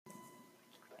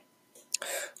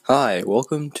Hi,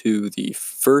 welcome to the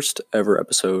first ever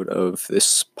episode of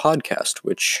this podcast,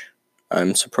 which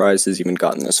I'm surprised has even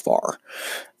gotten this far.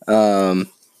 I've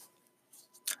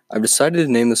decided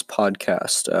to name this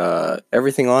podcast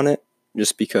Everything on It,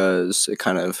 just because it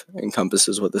kind of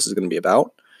encompasses what this is going to be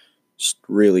about. Just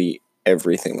really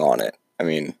everything on it. I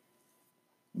mean,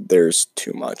 there's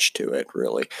too much to it,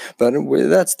 really. But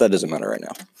that doesn't matter right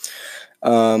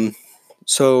now.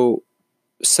 So,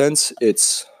 since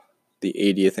it's the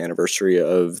 80th anniversary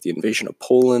of the invasion of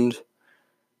Poland,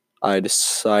 I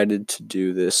decided to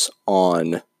do this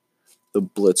on the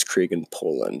Blitzkrieg in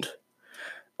Poland.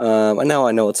 And now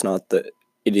I know it's not the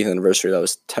 80th anniversary, that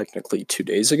was technically 2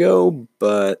 days ago,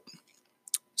 but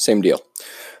same deal.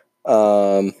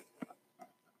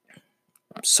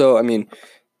 So, I mean,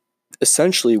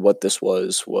 essentially what this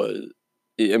was,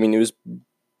 it was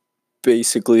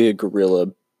basically a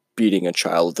guerrilla beating a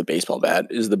child with a baseball bat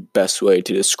is the best way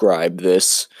to describe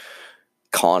this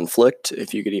conflict,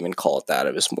 if you could even call it that.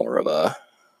 It was more of a,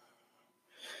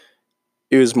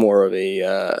 it was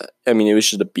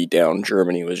just a beatdown.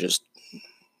 Germany was just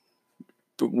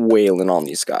wailing on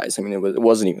these guys. I mean, it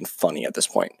wasn't even funny at this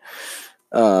point.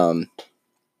 And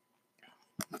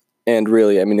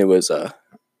really, I mean, it was a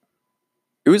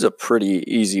pretty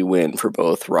easy win for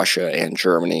both Russia and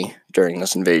Germany during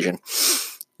this invasion.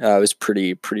 It was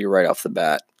pretty right off the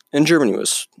bat, and Germany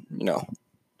was,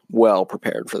 well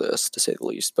prepared for this, to say the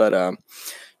least. But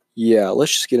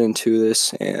let's just get into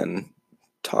this and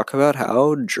talk about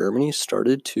how Germany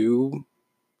started to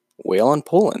wail on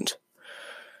Poland.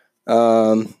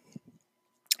 So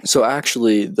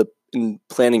actually, the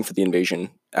planning for the invasion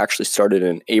actually started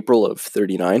in April of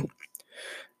 1939,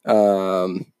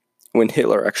 when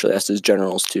Hitler actually asked his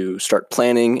generals to start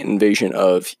planning an invasion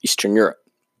of Eastern Europe.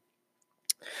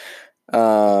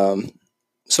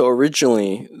 So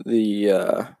originally,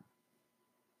 the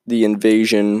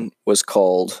invasion was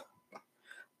called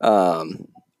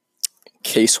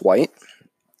Case White,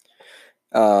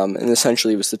 and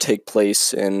essentially it was to take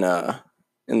place in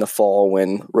the fall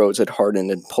when roads had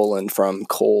hardened in Poland from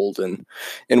cold and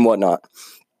whatnot,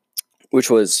 which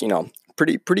was,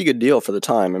 pretty good deal for the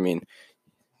time. I mean,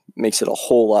 makes it a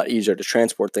whole lot easier to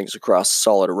transport things across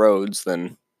solid roads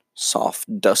than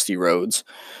soft, dusty roads.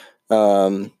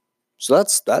 So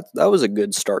that was a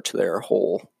good start to their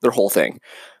whole thing.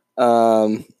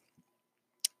 So,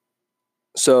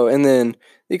 and then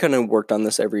they kind of worked on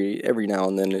this every now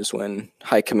and then, is when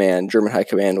German high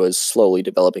command was slowly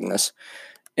developing this.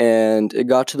 And it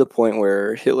got to the point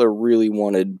where Hitler really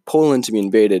wanted Poland to be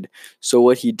invaded. So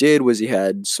what he did was he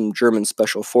had some German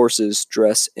special forces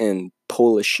dress in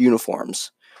Polish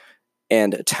uniforms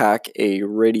and attack a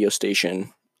radio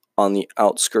station on the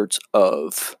outskirts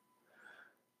of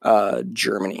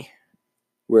Germany,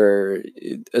 where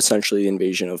essentially the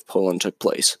invasion of Poland took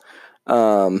place.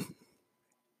 And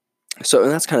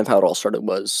that's kind of how it all started,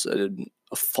 was a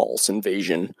false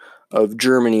invasion of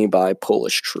Germany by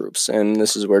Polish troops. And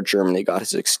this is where Germany got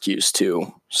his excuse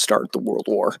to start the World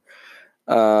War.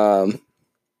 So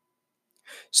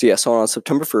on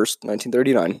September 1st,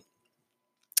 1939,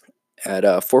 at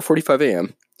 4:45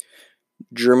 a.m.,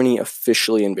 Germany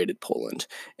officially invaded Poland.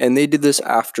 And they did this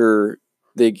after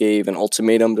they gave an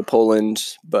ultimatum to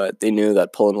Poland, but they knew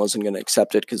that Poland wasn't going to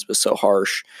accept it because it was so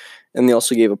harsh. And they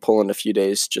also gave Poland a few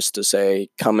days just to say,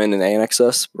 come in and annex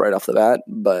us right off the bat.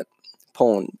 But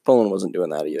Poland wasn't doing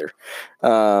that either.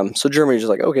 So Germany's just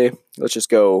like, okay,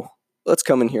 let's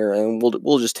come in here and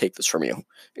we'll just take this from you.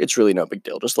 It's really no big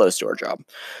deal. Just let us do our job.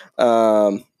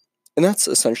 And that's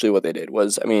essentially what they did.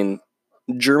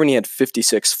 Germany had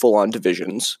 56 full-on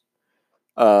divisions.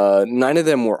 9 of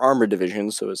them were armored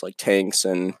divisions, so it was like tanks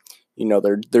and,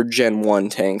 their Gen 1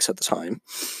 tanks at the time,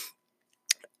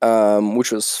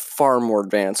 which was far more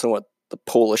advanced than what the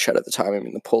Polish had at the time. I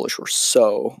mean, the Polish were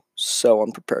so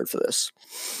unprepared for this.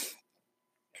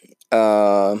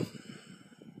 On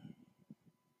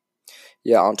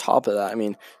top of that, I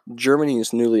mean,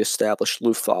 Germany's newly established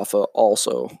Luftwaffe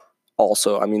also,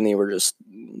 they were just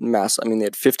massive. I mean, they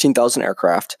had 15,000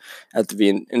 aircraft at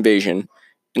the invasion,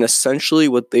 and essentially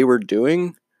what they were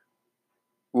doing,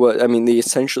 they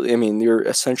were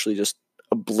essentially just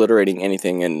obliterating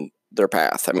anything in their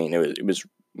path. I mean, it was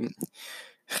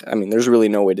there's really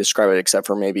no way to describe it except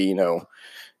for maybe,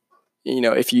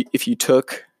 if you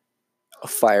took a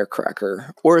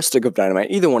firecracker or a stick of dynamite,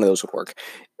 either one of those would work,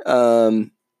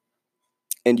 and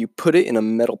you put it in a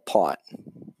metal pot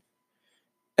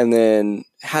and then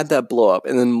had that blow up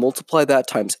and then multiply that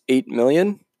times 8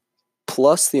 million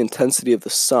plus the intensity of the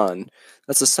sun.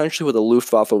 That's essentially what the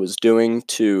Luftwaffe was doing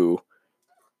to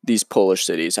these Polish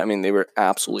cities. I mean, they were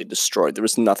absolutely destroyed. There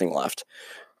was nothing left.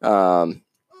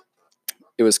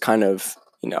 It was kind of,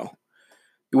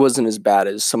 it wasn't as bad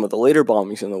as some of the later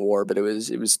bombings in the war, but it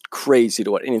was crazy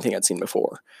to what anything I'd seen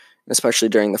before, especially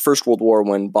during the First World War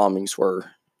when bombings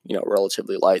were,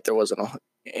 relatively light. There wasn't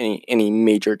any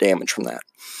major damage from that.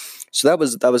 So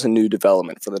that was a new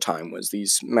development for the time, was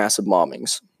these massive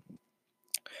bombings.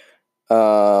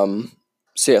 So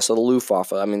the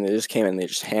Luftwaffe, I mean, they just came in, they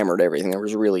just hammered everything. There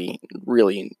was really,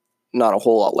 really not a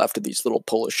whole lot left of these little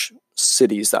Polish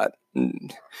cities that,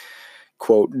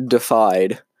 quote,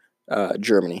 defied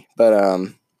Germany.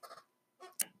 But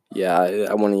yeah,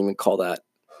 I wouldn't even call that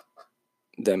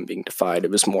them being defied.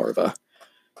 It was more of it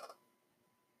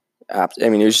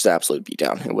was just an absolute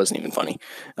beatdown. It wasn't even funny.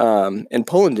 And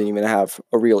Poland didn't even have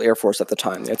a real air force at the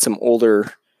time. They had some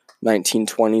older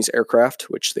 1920s aircraft,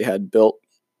 which they had built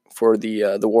for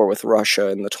the war with Russia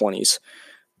in the 20s.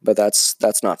 But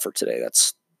that's not for today.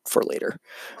 That's for later.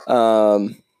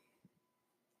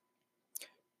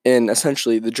 And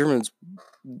essentially, the Germans,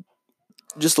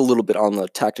 just a little bit on the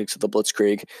tactics of the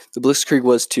Blitzkrieg. The Blitzkrieg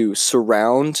was to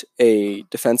surround a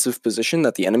defensive position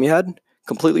that the enemy had,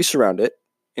 completely surround it,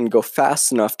 and go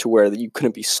fast enough to where you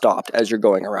couldn't be stopped as you're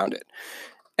going around it.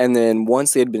 And then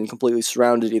once they had been completely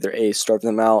surrounded, either A, starve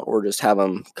them out, or just have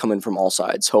them come in from all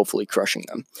sides, hopefully crushing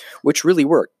them, which really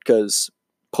worked because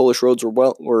Polish roads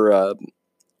were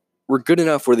good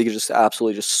enough where they could just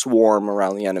absolutely just swarm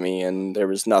around the enemy, and there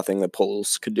was nothing the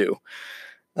Poles could do.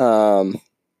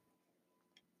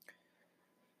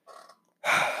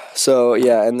 So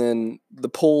yeah, and then the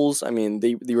Poles, I mean,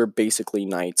 they were basically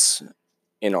knights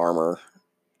in armor.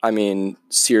 I mean,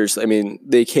 seriously, I mean,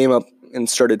 they came up and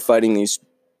started fighting these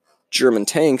German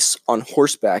tanks on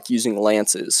horseback using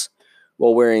lances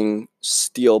while wearing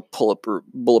steel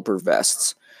bulletproof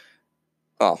vests.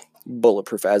 Well,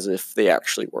 bulletproof as if they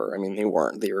actually were. I mean, they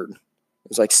weren't. It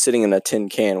was like sitting in a tin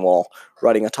can while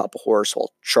riding atop a horse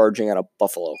while charging at a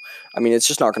buffalo. I mean, it's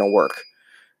just not going to work.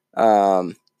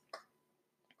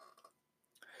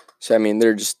 So I mean,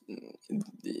 they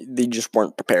just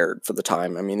weren't prepared for the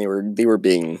time. I mean, they were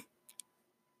being.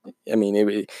 I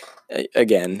mean,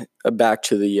 again, back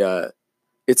to the.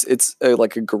 It's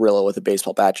like a gorilla with a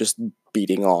baseball bat just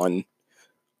beating on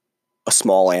a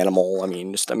small animal. I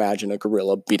mean, just imagine a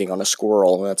gorilla beating on a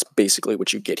squirrel. That's basically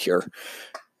what you get here.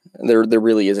 There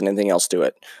really isn't anything else to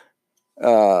it.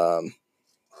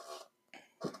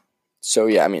 So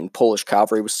yeah, I mean, Polish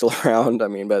cavalry was still around. I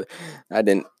mean, but that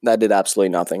did absolutely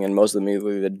nothing, and most of them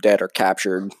either the dead or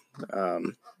captured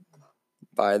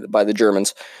by the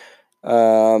Germans.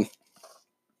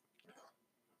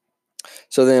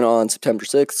 So then on September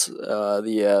 6th,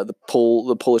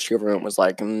 the Polish government was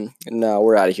like, no,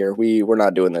 we're out of here. We're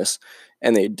not doing this.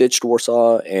 And they ditched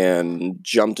Warsaw and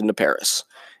jumped into Paris.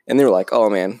 And they were like, oh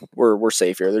man, we're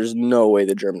safe here. There's no way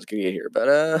the Germans could get here.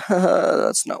 But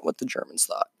that's not what the Germans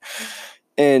thought.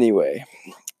 Anyway,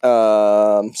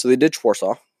 so they ditched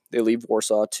Warsaw. They leave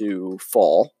Warsaw to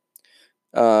fall.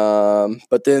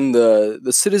 But then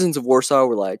the citizens of Warsaw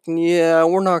were like, yeah,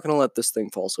 we're not going to let this thing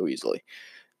fall so easily.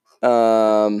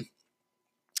 And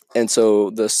so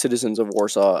the citizens of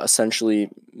Warsaw essentially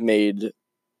made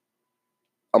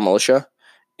a militia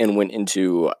and went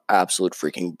into absolute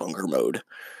freaking bunker mode.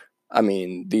 I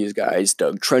mean, these guys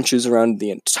dug trenches around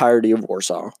the entirety of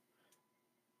Warsaw.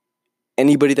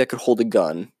 Anybody that could hold a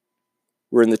gun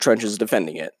were in the trenches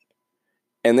defending it.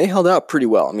 And they held out pretty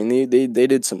well. I mean, they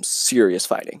did some serious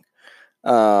fighting.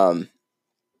 But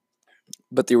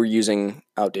they were using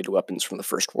outdated weapons from the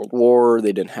First World War.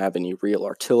 They didn't have any real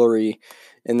artillery,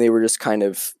 and they were just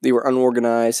they were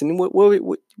unorganized, and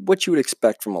what you would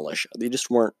expect from militia. They just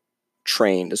weren't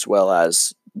trained as well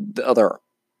as the other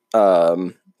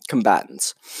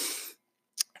combatants.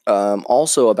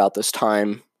 Also, about this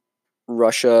time,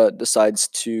 Russia decides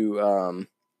to,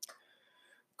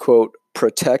 quote,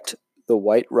 protect the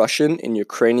White Russian and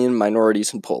Ukrainian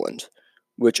minorities in Poland,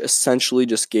 which essentially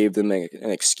just gave them an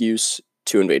excuse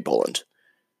to invade Poland.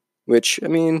 Which, I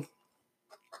mean,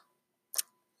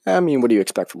 what do you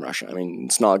expect from Russia? I mean,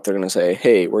 it's not like they're going to say,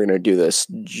 hey, we're going to do this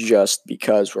just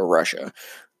because we're Russia.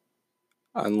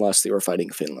 Unless they were fighting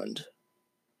Finland.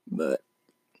 But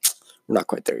we're not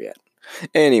quite there yet.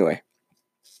 Anyway,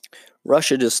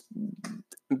 Russia just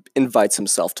invites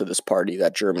himself to this party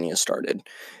that Germany has started.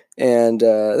 And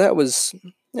that was,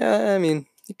 it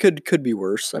could be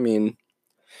worse. I mean,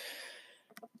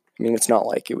 it's not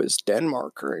like it was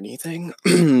Denmark or anything.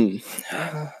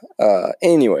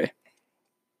 Anyway.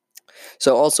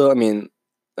 So also, some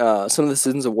of the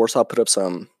citizens of Warsaw put up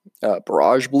some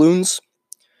barrage balloons,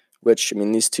 which,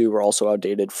 these two were also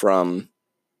outdated from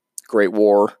Great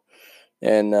War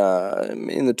and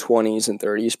in the 20s and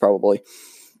 30s probably.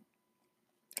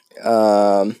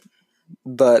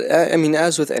 But I mean,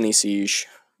 as with any siege,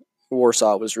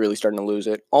 Warsaw was really starting to lose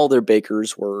it. All their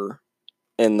bakers were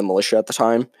in the militia at the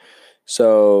time,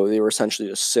 so they were essentially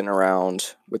just sitting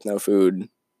around with no food,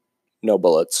 no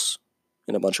bullets,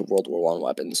 and a bunch of World War I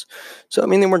weapons. So I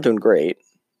mean, they weren't doing great.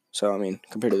 So I mean,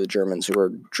 compared to the Germans who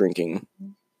were drinking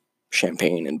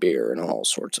champagne and beer and all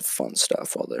sorts of fun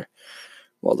stuff,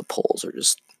 while the Poles are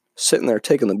just sitting there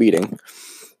taking the beating.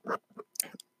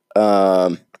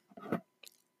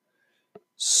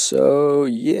 So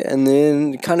yeah, and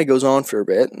then it kind of goes on for a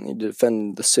bit, and they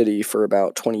defend the city for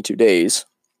about 22 days.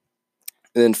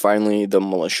 And then finally, the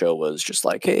militia was just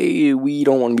like, "Hey, we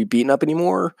don't want to be beaten up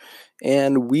anymore,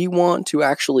 and we want to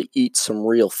actually eat some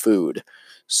real food,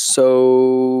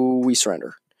 so we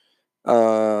surrender."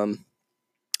 Um,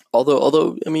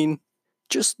 although I mean,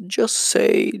 just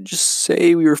say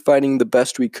we were fighting the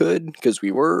best we could because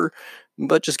we were,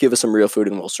 but just give us some real food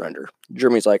and we'll surrender.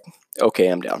 Germany's like, "Okay,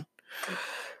 I'm down."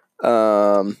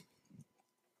 So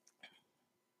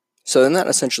then that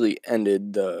essentially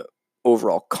ended the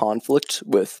overall conflict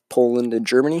with Poland and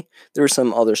Germany. There were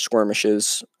some other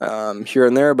skirmishes here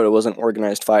and there, but it wasn't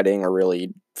organized fighting or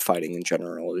really fighting in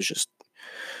general. It was just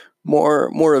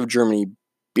more of Germany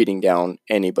beating down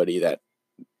anybody that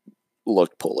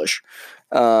looked Polish.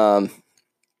 So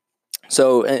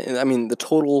I mean, the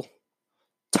total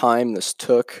time this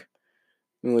took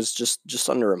was just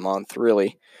under a month,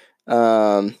 really.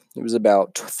 It was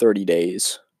about 30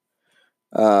 days.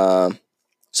 And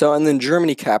then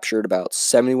Germany captured about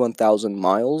 71,000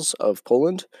 miles of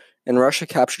Poland, and Russia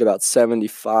captured about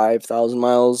 75,000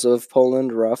 miles of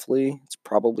Poland, roughly. It's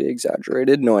probably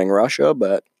exaggerated, knowing Russia,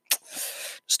 but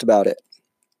just about it.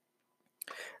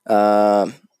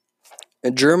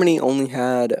 Germany only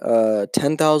had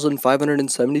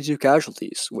 10,572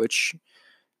 casualties, which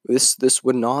this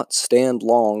would not stand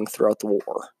long throughout the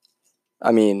war.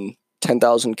 I mean,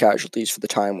 10,000 casualties for the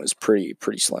time was pretty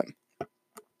slim.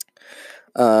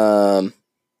 While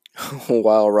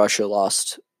Russia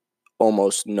lost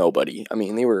almost nobody. I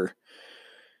mean,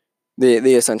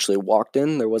 they essentially walked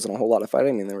in. There wasn't a whole lot of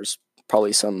fighting. I mean, there was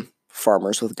probably some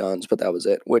farmers with guns, but that was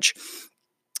it. Which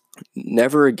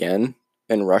never again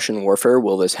in Russian warfare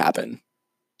will this happen.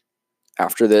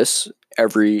 After this,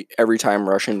 every time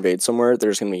Russia invades somewhere,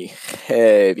 there's going to be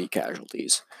heavy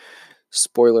casualties.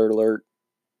 Spoiler alert,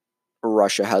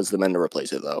 Russia has the men to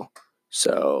replace it, though.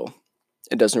 So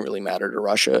it doesn't really matter to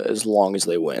Russia as long as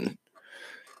they win.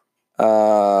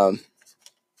 And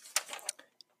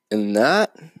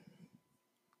that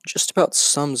just about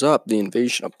sums up the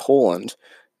invasion of Poland. I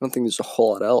don't think there's a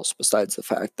whole lot else besides the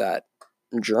fact that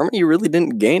Germany really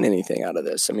didn't gain anything out of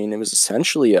this. I mean, it was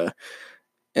essentially an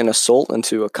assault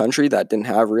into a country that didn't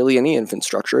have really any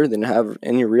infrastructure, didn't have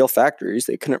any real factories.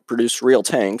 They couldn't produce real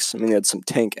tanks. I mean, they had some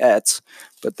tankettes,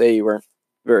 but they weren't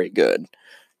very good.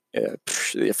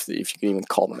 If you can even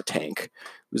call them a tank,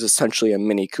 it was essentially a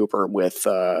Mini Cooper with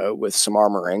some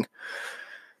armoring.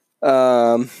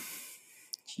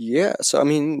 Yeah, so I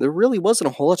mean, there really wasn't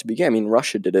a whole lot to begin. I mean,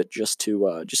 Russia did it just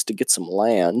to get some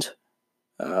land,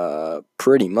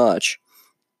 pretty much,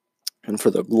 and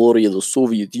for the glory of the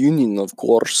Soviet Union, of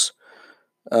course.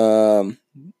 I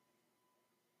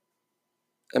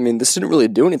mean, this didn't really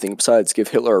do anything besides give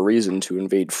Hitler a reason to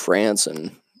invade France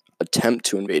and attempt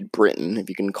to invade Britain, if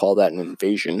you can call that an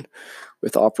invasion,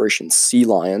 with Operation Sea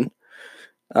Lion.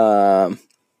 But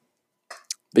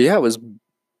yeah, it was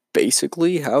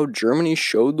basically how Germany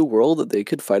showed the world that they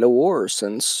could fight a war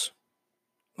since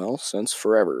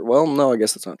forever. Well, no, I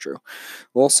guess that's not true.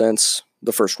 Well, since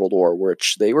the First World War,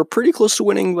 which they were pretty close to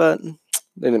winning, but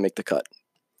they didn't make the cut.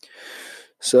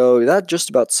 So that just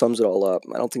about sums it all up.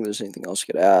 I don't think there's anything else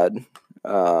you could add.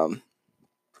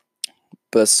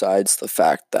 Besides the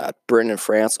fact that Britain and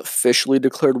France officially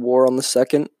declared war on the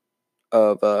 2nd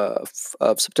of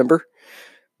September.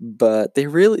 But they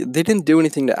didn't do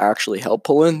anything to actually help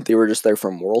Poland. They were just there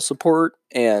for moral support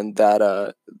and that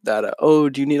oh,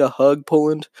 do you need a hug,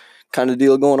 Poland, kind of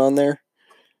deal going on there.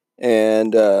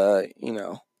 And yeah,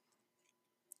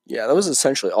 that was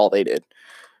essentially all they did.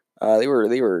 They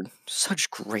were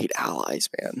such great allies,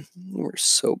 man. They were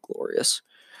so glorious.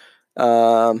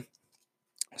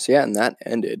 So yeah, and that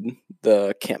ended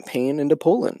the campaign into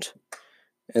Poland,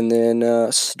 and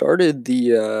then started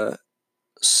the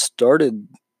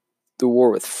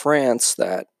war with France.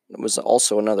 That was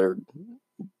also another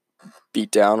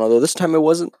beatdown, although this time it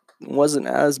wasn't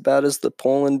as bad as the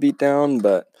Poland beatdown,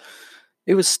 but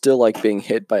it was still like being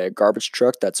hit by a garbage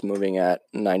truck that's moving at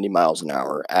 90 miles an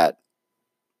hour at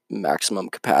maximum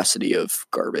capacity of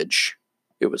garbage.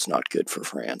 It was not good for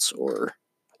France or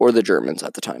the Germans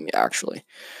at the time, actually.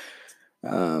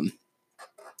 But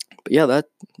yeah,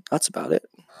 that's about it.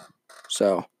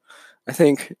 So I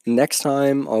think next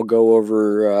time I'll go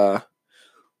over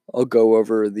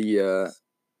the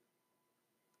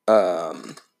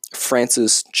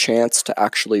France's chance to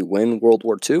actually win World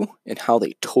War II and how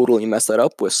they totally messed that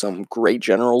up with some great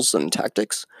generals and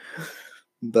tactics.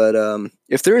 But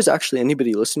if there is actually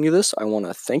anybody listening to this, I want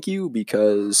to thank you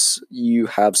because you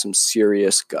have some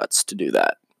serious guts to do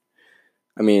that.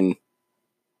 I mean,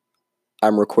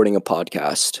 I'm recording a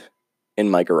podcast in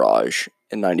my garage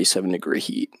in 97-degree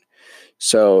heat.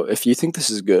 So if you think this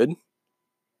is good,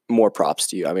 more props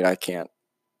to you. I mean, I can't.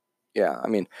 Yeah, I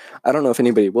mean, I don't know if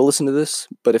anybody will listen to this,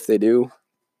 but if they do,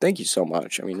 thank you so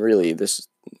much. I mean, really,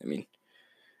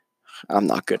 I'm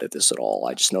not good at this at all.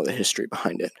 I just know the history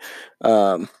behind it.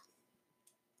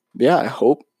 Yeah, I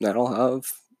hope that I'll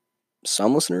have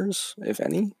some listeners, if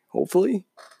any, hopefully.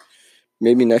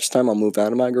 Maybe next time I'll move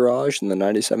out of my garage in the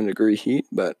 97-degree heat,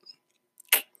 but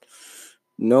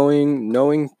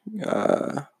knowing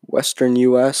Western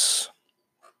US,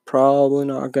 probably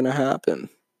not going to happen.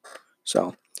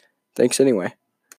 So, thanks anyway.